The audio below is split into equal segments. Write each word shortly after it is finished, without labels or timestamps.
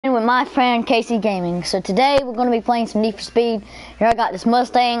With my friend Casey Gaming. So today we're going to be playing some Need for Speed. Here I got this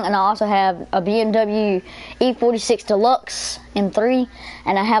Mustang, and I also have a BMW E46 Deluxe M3,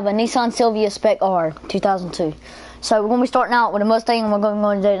 and I have a Nissan Silvia Spec R 2002. So we're going to be starting out with a Mustang, and we're going to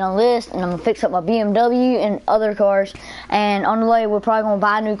go today on the list, and I'm going to fix up my BMW and other cars. And on the way we're probably going to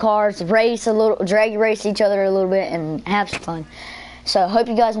buy new cars, race a little, drag race each other a little bit, and have some fun. So I hope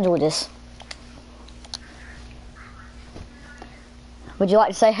you guys enjoy this. Would you like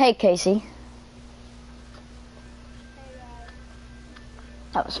to say hey, Casey?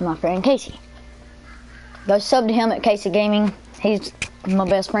 That was my friend Casey. Go sub to him at Casey Gaming. He's my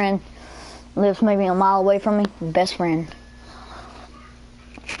best friend. Lives maybe a mile away from me. Best friend.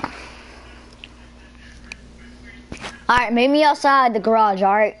 Alright, meet me outside the garage,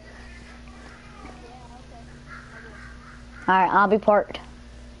 alright? Alright, I'll be parked.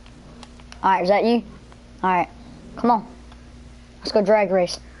 Alright, is that you? Alright, come on. Let's go drag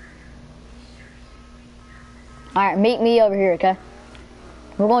race. Alright, meet me over here, okay?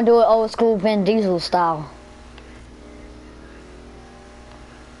 We're gonna do it old school Vin Diesel style.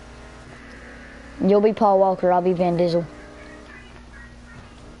 You'll be Paul Walker, I'll be Vin Diesel.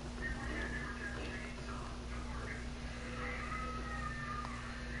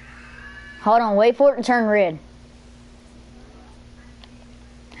 Hold on, wait for it to turn red.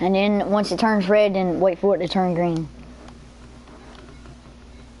 And then once it turns red, then wait for it to turn green.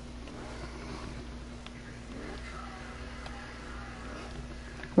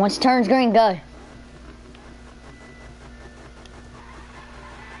 Once it turns green, go.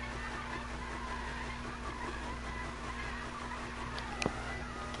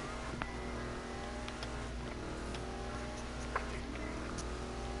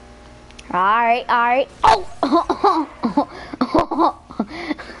 Alright, alright. Oh!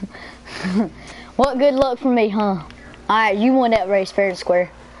 What good luck for me, huh? Alright, you won that race fair and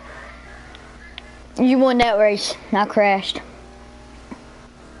square. You won that race. I crashed.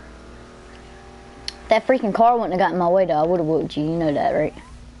 That freaking car wouldn't have gotten in my way though. I would have whooped you. You know that, right?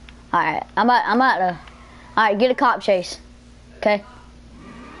 Alright, I'm out to... Alright, get a cop chase. Okay?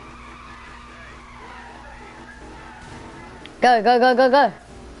 Go, go, go, go, go.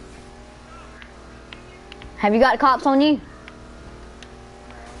 Have you got cops on you?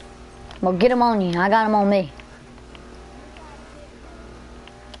 Well, get them on you. I got them on me.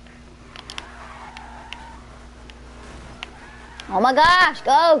 Oh my gosh,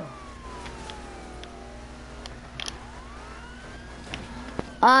 go!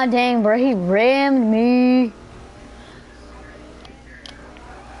 Ah, dang, bro, he rammed me.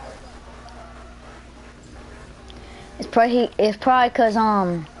 It's probably cause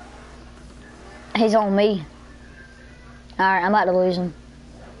he's on me. Alright, I'm about to lose him.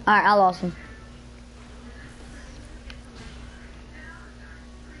 Alright, I lost him.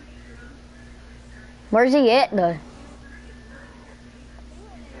 Where's he at though?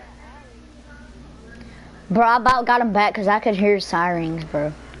 Bro, I about got him back because I could hear sirens,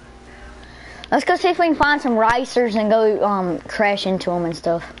 bro. Let's go see if we can find some racers and go crash into them and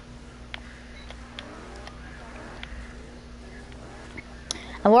stuff.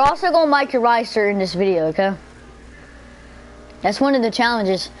 And we're also going to make a racer in this video, okay? That's one of the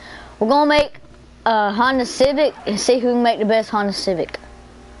challenges. We're going to make a Honda Civic and see who can make the best Honda Civic.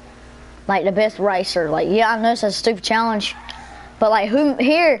 Like the best racer. Like, yeah, I know it's a stupid challenge. But like, who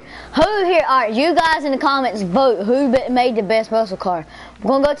here, alright, you guys in the comments vote who made the best muscle car. We're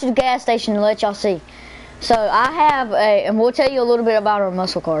gonna go to the gas station and let y'all see. So I have and we'll tell you a little bit about our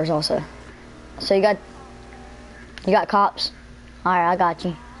muscle cars also. So you got cops? Alright, I got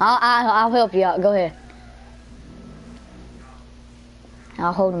you. I'll help you out, go ahead.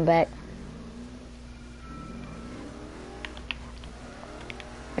 I'll hold him back.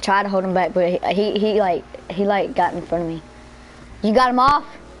 I tried to hold him back, but he got in front of me. You got him off?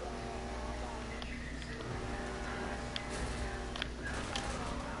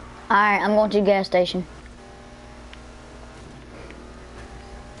 Alright, I'm going to the gas station.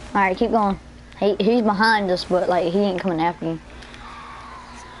 Alright, keep going. He's behind us, but like he ain't coming after you.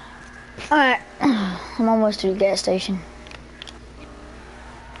 Alright, I'm almost to the gas station.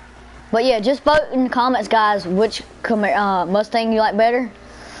 But yeah, just vote in the comments, guys, which Mustang you like better.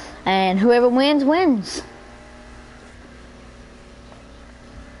 And whoever wins, wins.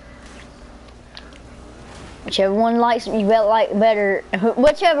 Whichever one likes you like better,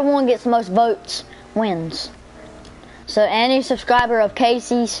 whichever one gets the most votes wins. So any subscriber of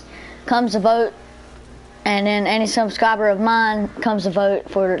Casey's comes to vote, and then any subscriber of mine comes to vote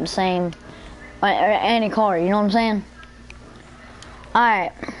for the same, any car. You know what I'm saying? All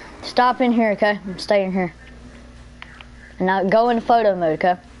right, stop in here, okay? I'm staying here. And now go into photo mode,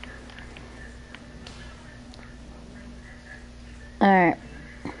 okay? Alright.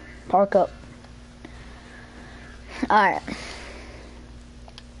 Park up. Alright.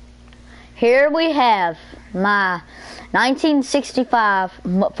 Here we have my 1965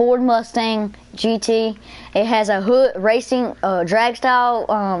 Ford Mustang GT. It has a hood racing, drag style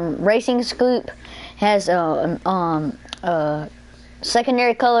racing scoop. Has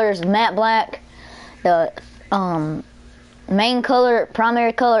secondary color is matte black. The main color,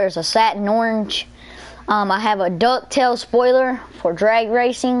 primary color is a satin orange. I have a ducktail spoiler for drag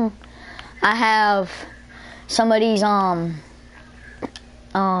racing. I have some of these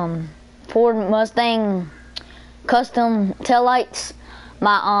Ford Mustang custom taillights.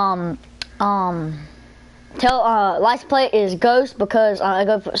 My license plate is Ghost because I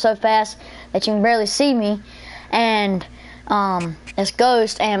go so fast that you can barely see me, and it's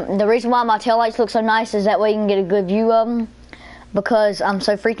Ghost. And the reason why my taillights look so nice is that way you can get a good view of them because I'm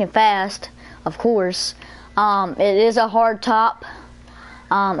so freaking fast. Of course, it is a hard top.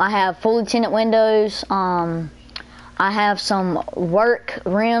 I have fully tinted windows. I have some work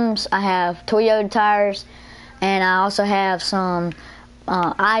rims. I have Toyota tires, and I also have some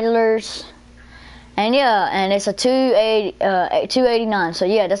idlers. And yeah, and it's a 289. So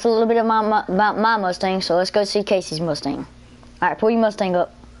yeah, that's a little bit of my Mustang. So let's go see Casey's Mustang. All right, pull your Mustang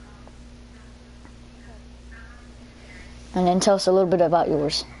up, and then tell us a little bit about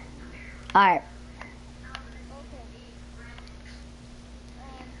yours. All right.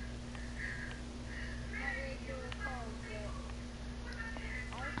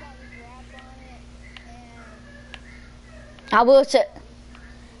 I will tell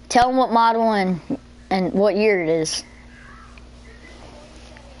them what model and what year it is.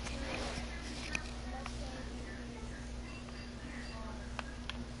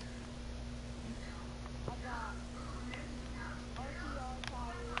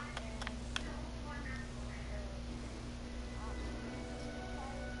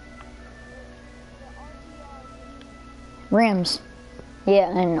 Rims,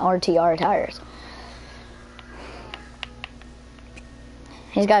 yeah, and RTR tires.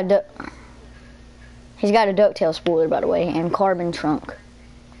 He's got a ducktail spoiler, by the way, and carbon trunk.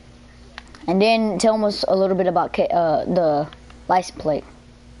 And then tell us a little bit about the license plate.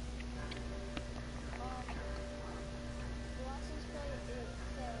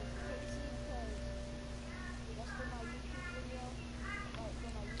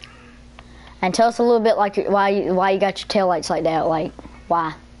 And tell us a little bit like why you got your taillights like that, like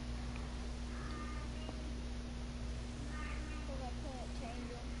why?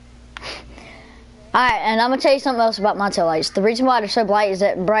 Alright, and I'm gonna tell you something else about my taillights. The reason why they're so bright is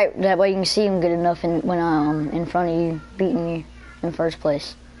that way you can see them good enough when I'm in front of you, beating you in the first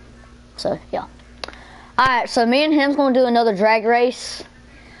place. So yeah. Alright, so me and him's gonna do another drag race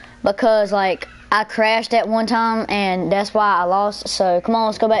because like I crashed at one time and that's why I lost. So come on,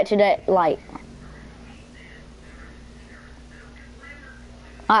 let's go back to that light.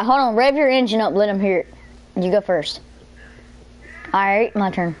 Alright, hold on, rev your engine up, let him hear it. You go first. Alright,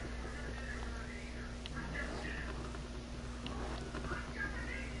 my turn.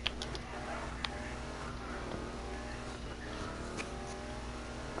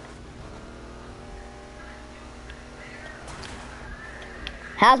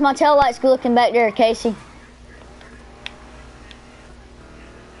 How's my taillights looking back there, Casey?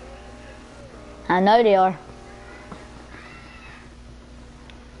 I know they are.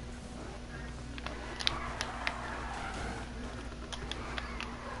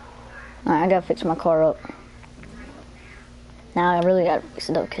 Alright, I gotta fix my car up. Now I really gotta fix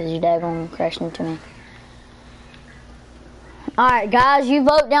it up because you daggone crashed into me. Alright guys, you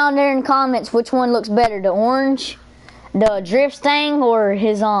vote down there in the comments which one looks better, the orange, the drift Stang, or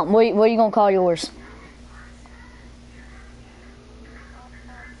his what are you gonna call yours?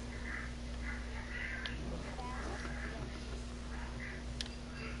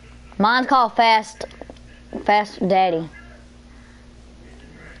 Mine's called Fast Daddy.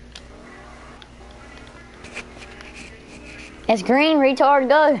 It's green, retard,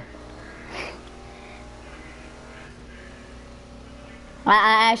 go.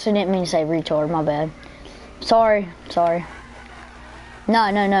 I actually didn't mean to say retard, my bad. Sorry. No,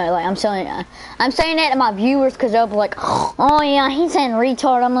 like I'm saying that to my viewers because they'll be like, oh yeah, he's saying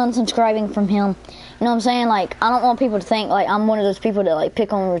retard, I'm unsubscribing from him. You know what I'm saying? Like, I don't want people to think like I'm one of those people that like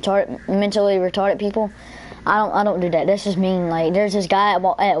pick on mentally retarded people. I don't do that. That's just mean. Like, there's this guy at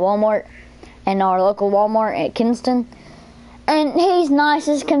Walmart, and our local Walmart at Kinston, and he's nice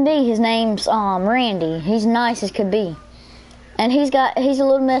as can be. His name's Randy. He's nice as could be. And he's a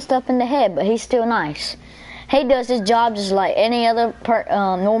little messed up in the head, but he's still nice. He does his job just like any other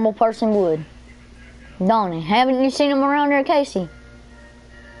normal person would. Don't he? Haven't you seen him around there, Casey?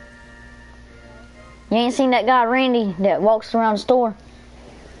 You ain't seen that guy, Randy, that walks around the store?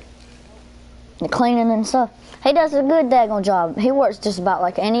 The cleaning and stuff. He does a good daggone job. He works just about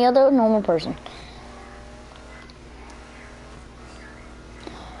like any other normal person.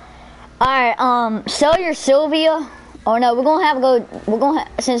 Alright, sell your Sylvia. Oh no,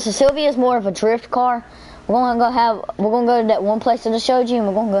 since the Sylvia is more of a drift car, we're gonna go to that one place that I showed you, and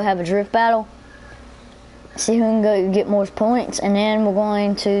we're gonna go have a drift battle. See who can go get more points, and then we're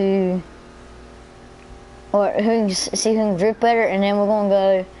going to, or who can see who can drift better, and then we're gonna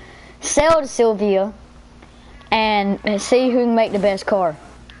go sell the Sylvia and see who can make the best car.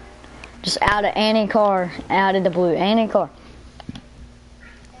 Just out of any car, out of the blue, any car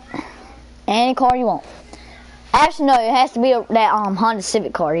you want. Actually, no, it has to be that Honda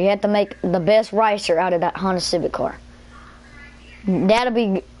Civic car. You have to make the best racer out of that Honda Civic car. That'll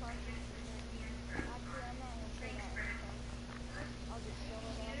be.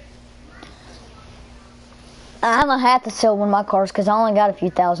 I'm gonna have to sell one of my cars because I only got a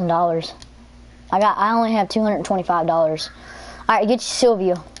few $1,000s. I only have $225. All right, get your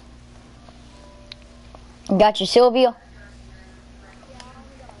Sylvia. You got your Sylvia?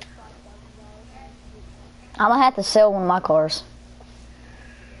 I'm gonna have to sell one of my cars.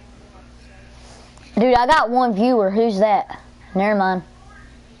 Dude, I got one viewer. Who's that? Never mind.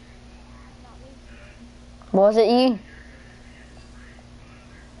 Was it you?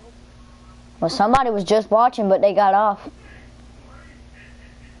 Well, somebody was just watching, but they got off.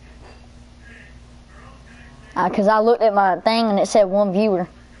 Because I looked at my thing and it said one viewer.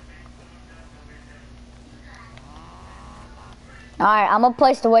 Alright, I'm going to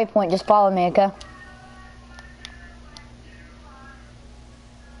place the waypoint. Just follow me, okay?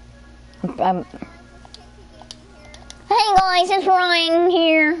 Hey guys, it's Ryan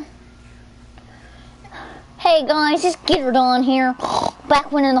here. Hey guys, it's Gitterdon here.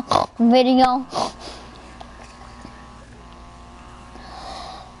 Back when in the video.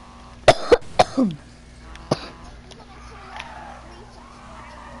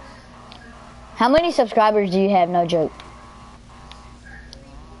 How many subscribers do you have? No joke.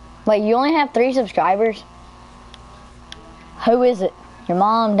 Wait, you only have 3 subscribers? Who is it? Your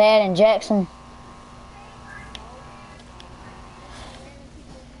mom, dad, and Jackson?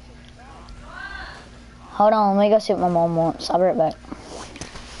 Hold on, let me go see what my mom wants. I'll be right back.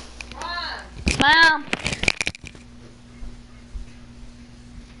 Mom!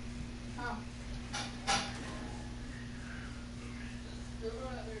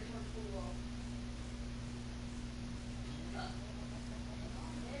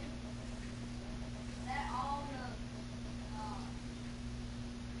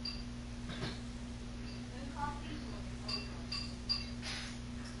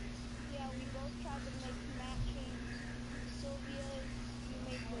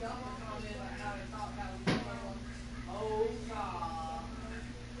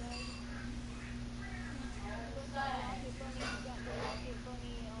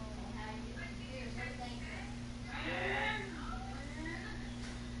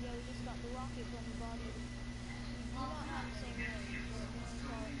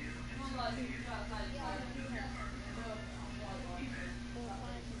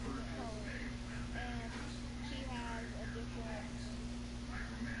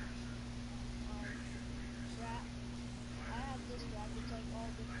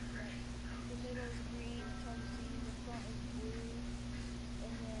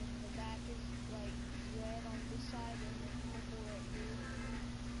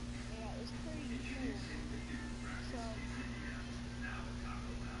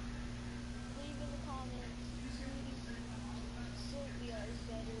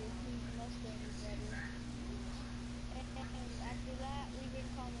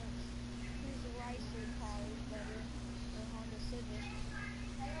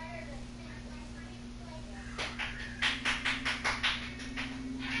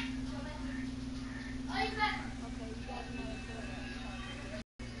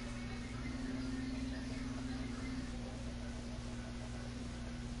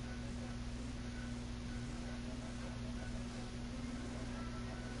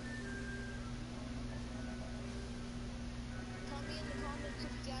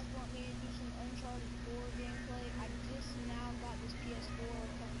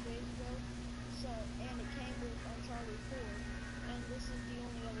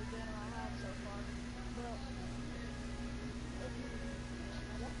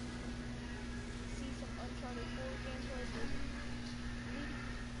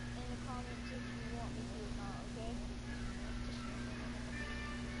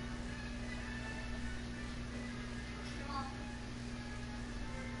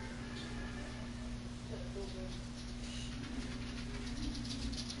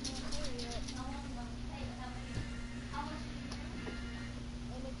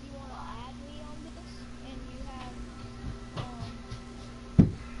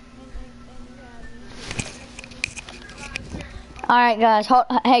 Alright guys,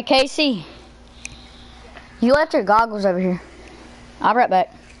 hey Casey. You left your goggles over here. I'll be right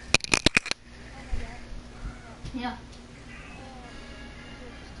back. Yeah.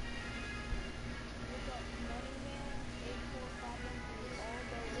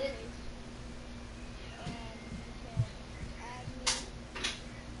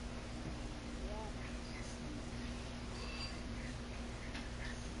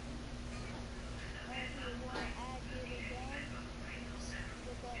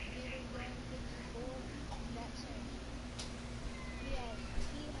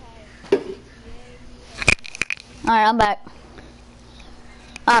 Alright, I'm back.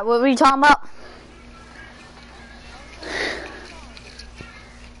 Alright, what were you talking about?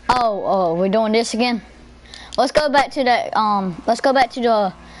 Oh, we're doing this again? Let's go back to that, let's go back to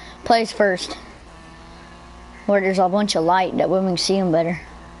the place first. Where there's a bunch of light, that way we can see them better.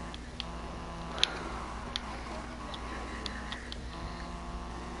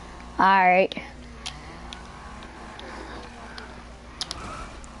 Alright.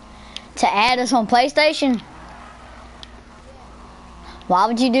 To add us on PlayStation? Why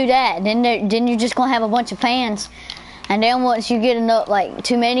would you do that? Then you're just gonna have a bunch of fans, and then once you get enough, like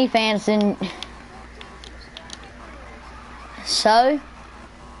too many fans, then so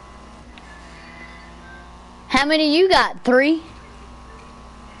how many you got? 3?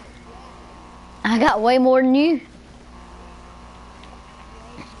 I got way more than you.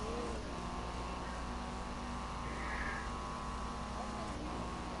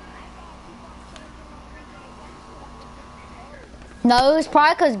 No, it's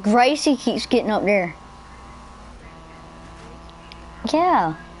probably because Gracie keeps getting up there.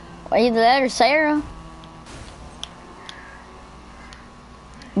 Yeah. Either that or Sarah.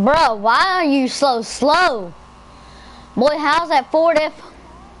 Bro, why are you so slow? Boy, how's that Ford F?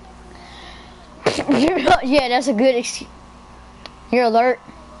 Yeah, that's a good excuse. You're alert.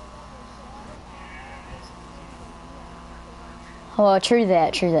 Oh, true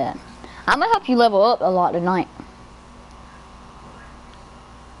that, true that. I'm gonna help you level up a lot tonight.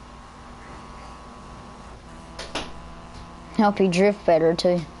 Help you drift better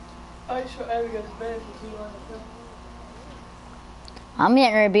too. I'm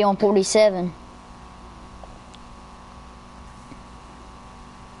getting ready to be on 47.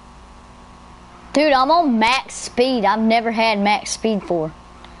 Dude, I'm on max speed. I've never had max speed before.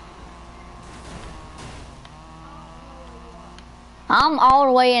 I'm all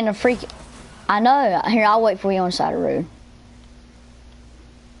the way in the freaking... I know. Here, I'll wait for you on the side of the road.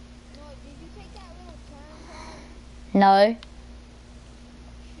 No.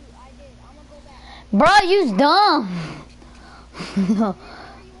 Bro, you's dumb.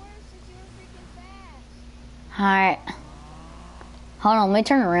 Alright. Hold on, let me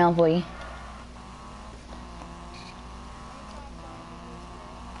turn around for you.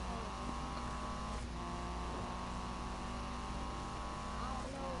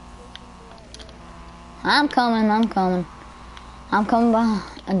 I'm coming. I'm coming by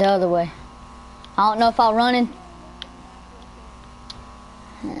the other way. I don't know if I'll run in.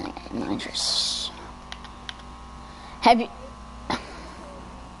 Nitrous.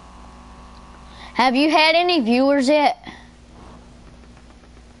 Have you had any viewers yet?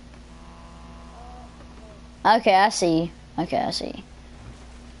 Okay, I see. Okay, I see.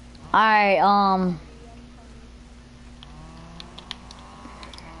 Alright,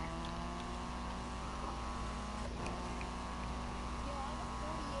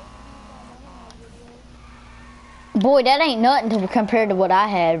 boy, that ain't nothing compared to what I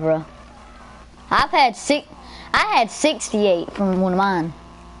had, bro. I had 68 from one of mine.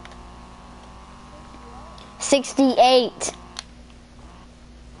 68.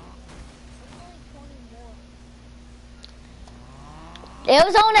 It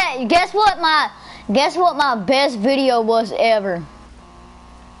was on that. Guess what my best video was ever?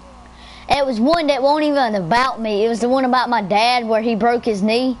 It was one that wasn't even about me. It was the one about my dad where he broke his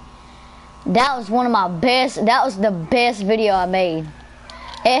knee. That was one of my best. That was the best video I made.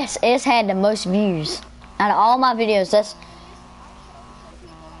 It's had the most views out of all my videos. That's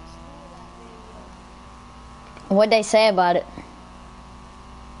what they say about it.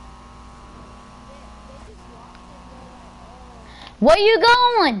 Where you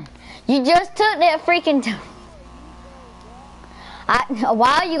going? You just took that freaking.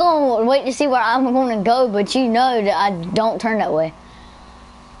 Why are you going to wait to see where I'm going to go? But you know that I don't turn that way.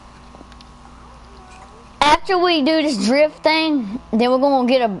 After we do this drift thing, then we're going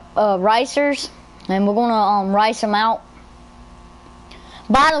to get a ricers, and we're going to rice them out.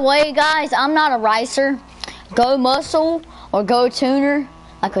 By the way, guys, I'm not a ricer. Go muscle or go tuner,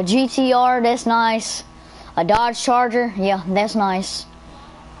 like a GTR, that's nice. A Dodge Charger. Yeah, that's nice.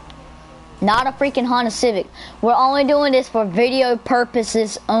 Not a freaking Honda Civic. We're only doing this for video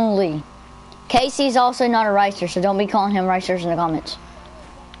purposes only. Casey's also not a racer, so don't be calling him racers in the comments.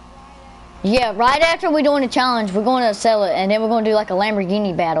 Yeah, right after we're doing the challenge, we're going to sell it, and then we're going to do like a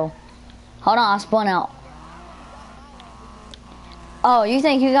Lamborghini battle. Hold on, I spun out. Oh, you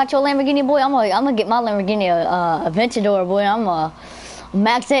think you got your Lamborghini, boy? I'm gonna get my Lamborghini Aventador, boy. I'm gonna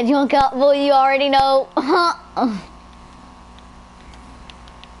max that junk out, boy. You already know.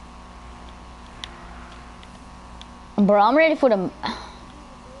 Bro, I'm ready for the...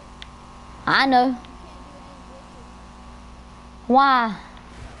 I know. Why?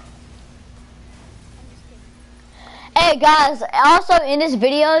 Hey guys, also in this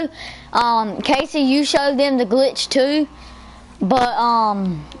video, Casey, you showed them the glitch too, but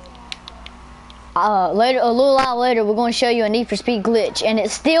later, a little while later, we're going to show you a Need for Speed glitch, and it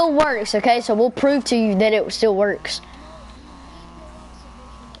still works. Okay, so we'll prove to you that it still works.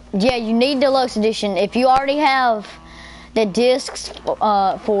 Yeah, you need Deluxe Edition. If you already have the discs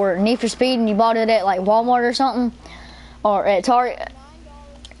for Need for Speed and you bought it at like Walmart or something, or at Target.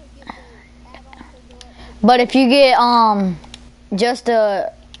 But if you get just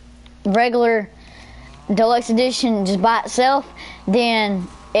a regular Deluxe Edition just by itself, then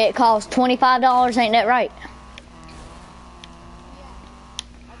it costs $25. Ain't that right?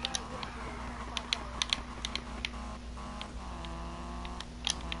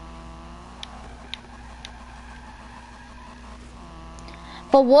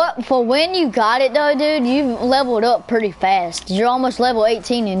 For when you got it though, dude, you've leveled up pretty fast. You're almost level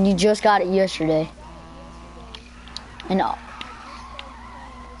 18 and you just got it yesterday. And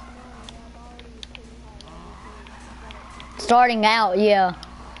starting out, yeah.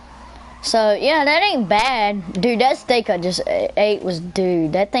 So yeah, that ain't bad, dude. That steak I just ate was,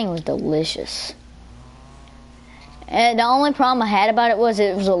 dude, that thing was delicious. And the only problem I had about it was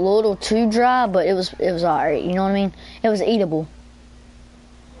a little too dry, but it was alright. You know what I mean? It was eatable.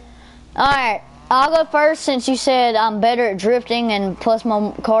 Alright, I'll go first since you said I'm better at drifting and plus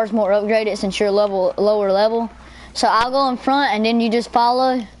my car's more upgraded since you're lower level. So I'll go in front and then you just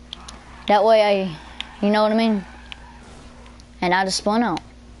follow. That way you know what I mean? And I just spun out.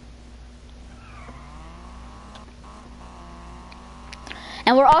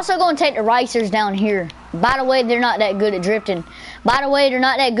 And we're also going to take the racers down here. By the way, they're not that good at drifting.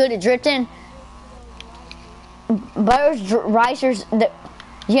 Those racers...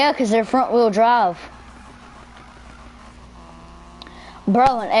 Yeah, because they're front wheel drive.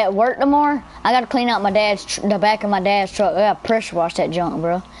 Bro, at work tomorrow, I gotta clean out the back of my dad's truck. I gotta pressure wash that junk,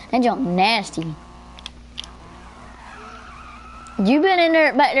 bro. That junk nasty. You been in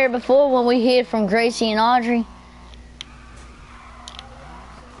there back there before when we hid from Gracie and Audrey?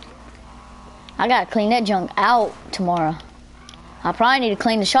 I gotta clean that junk out tomorrow. I probably need to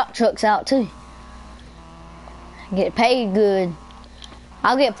clean the shop trucks out too. Get paid good.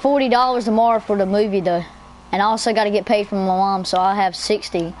 I'll get $40 tomorrow for the movie though. And I also got to get paid from my mom, so I'll have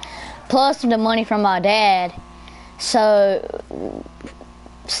 $60. Plus the money from my dad. So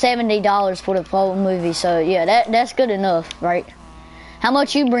 $70 for the whole movie. So yeah, that's good enough, right? How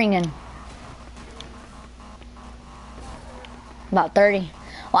much you bringing? About 30.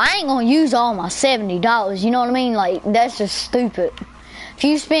 Well, I ain't gonna use all my $70, you know what I mean? Like, that's just stupid. If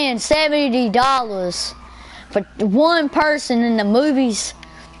you spend $70 for one person in the movies,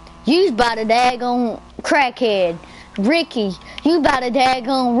 you's about a daggone crackhead. Ricky, you about a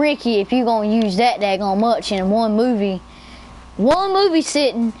daggone Ricky if you gonna use that daggone much in one movie. One movie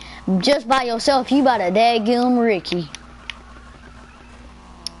sitting just by yourself, you about a daggone Ricky.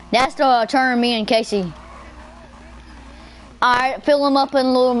 That's the term me and Casey. Alright, fill them up in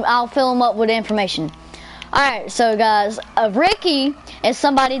a little, I'll fill them up with information. Alright, so guys, Ricky is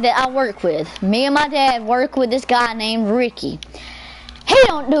somebody that I work with. Me and my dad work with this guy named Ricky. He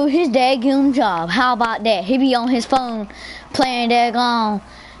don't do his daggone job. How about that? He be on his phone playing daggone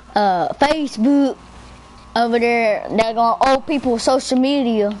Facebook over there, daggone old people social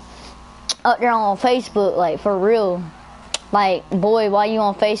media up there on Facebook, like for real. Like, boy, why you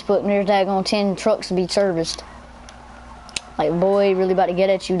on Facebook and there's daggone 10 trucks to be serviced? Like, boy, really about to get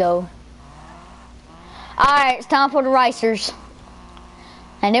at you though. Alright, it's time for the racers.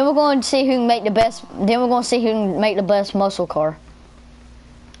 And then we're going to see who can make the best, muscle car.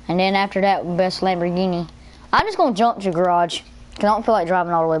 And then after that, best Lamborghini. I'm just going to jump to the garage, because I don't feel like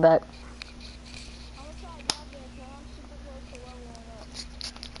driving all the way back.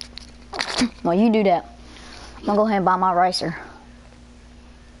 Well, you do that. I'm going to go ahead and buy my racer.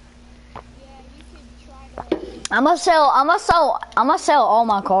 I'm gonna sell all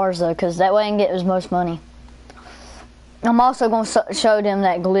my cars though, because that way I can get as most money. I'm also going to show them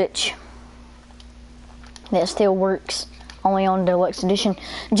that glitch that still works, only on Deluxe Edition.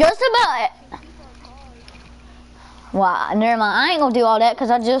 Just about it. Well, never mind. I ain't going to do all that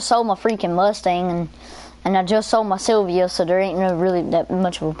because I just sold my freaking Mustang and I just sold my Sylvia, so there ain't no really that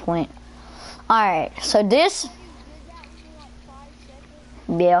much of a point. Alright, so this...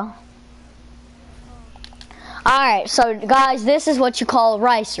 Yeah. Alright, so guys, this is what you call a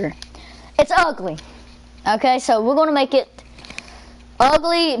ricer. It's ugly. Okay, so we're gonna make it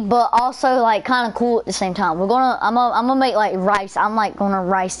ugly, but also like kind of cool at the same time. I'm gonna make like rice. I'm like gonna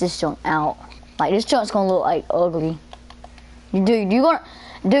rice this junk out. Like this junk's gonna look like ugly.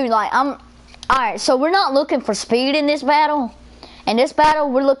 Alright, so we're not looking for speed in this battle. In this battle,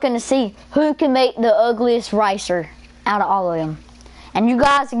 we're looking to see who can make the ugliest ricer out of all of them. And you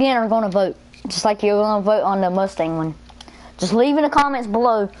guys again are gonna vote, just like you're gonna vote on the Mustang one. Just leave in the comments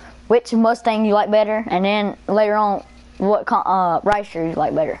below which Mustang you like better, and then later on what ricer you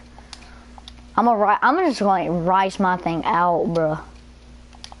like better. I'm just gonna rice my thing out, bruh.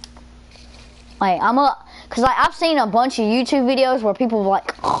 Like cause like I've seen a bunch of YouTube videos where people are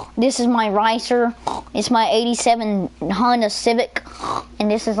like, oh, this is my ricer, it's my '87 Honda Civic, and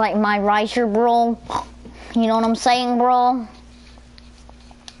this is like my ricer, bro. You know what I'm saying, bro?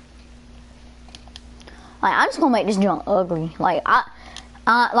 Like I'm just gonna make this junk ugly. Like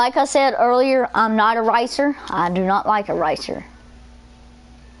like I said earlier, I'm not a ricer. I do not like a ricer.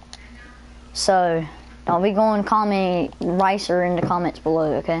 So don't be going call me ricer in the comments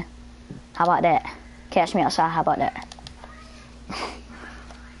below, okay? How about that? Catch me outside, how about that?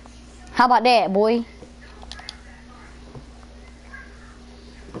 How about that, boy?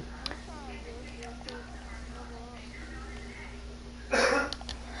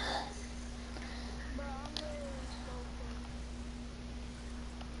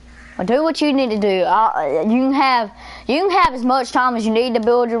 Well, do what you need to do. You can have as much time as you need to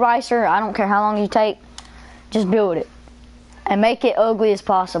build your ricer. I don't care how long you take. Just build it and make it ugly as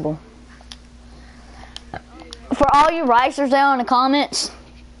possible. For all you ricers down in the comments,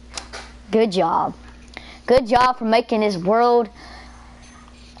 good job. Good job for making this world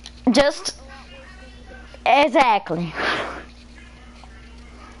just exactly.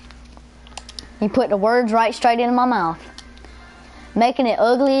 You put the words right straight into my mouth. Making it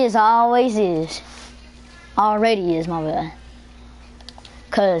ugly as always is. Already is, my bad.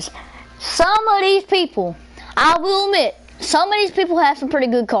 Cause some of these people, I will admit, some of these people have some pretty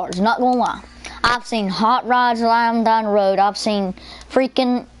good cars, not gonna lie. I've seen hot rods riding down the road. I've seen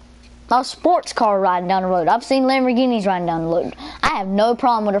freaking a sports car riding down the road. I've seen Lamborghinis riding down the road. I have no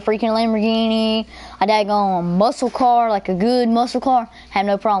problem with a freaking Lamborghini, a daggone muscle car, like a good muscle car. Have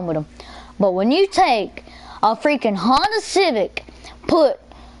no problem with them. But when you take a freaking Honda Civic, put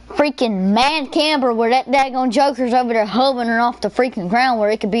freaking mad camber where that daggone Joker's over there hovering off the freaking ground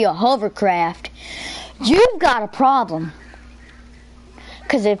where it could be a hovercraft, you've got a problem.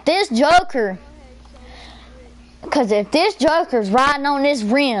 Cause if this Joker's riding on his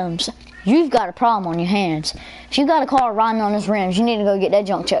rims, you've got a problem on your hands. If you got a car riding on his rims, you need to go get that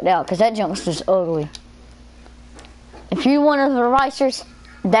junk checked out, cause that junk's just ugly. If you're one of the ricers,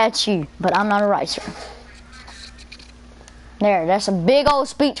 that's you, but I'm not a ricer. There, that's a big old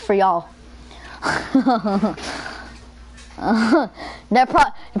speech for y'all. Probably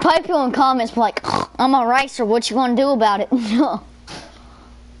people in comments be like, I'm a ricer, what you gonna do about it? Alright,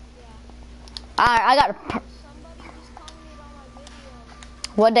 I got a...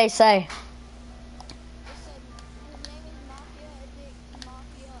 What'd they say?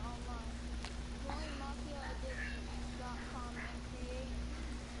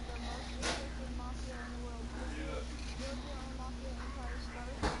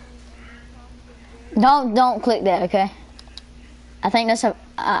 Don't click that, okay? I think that's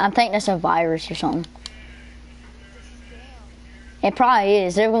a virus or something. It probably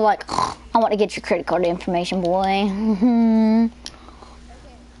is. They were like, I want to get your credit card information, boy.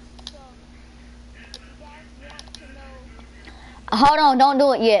 Hold on, don't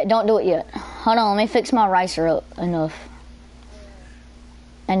do it yet. Don't do it yet. Hold on, let me fix my ricer up enough.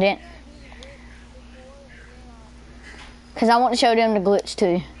 And then, cause I want to show them the glitch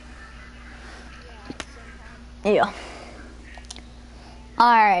too. Yeah.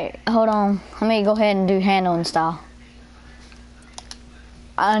 Alright, hold on. Let me go ahead and do handling style.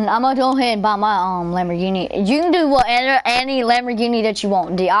 And I'm gonna go ahead and buy my Lamborghini. You can do whatever, any Lamborghini that you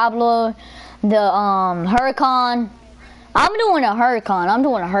want. Diablo, the Huracan. I'm doing a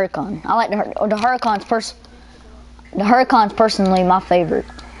Huracan. I like the Huracan's personally my favorite.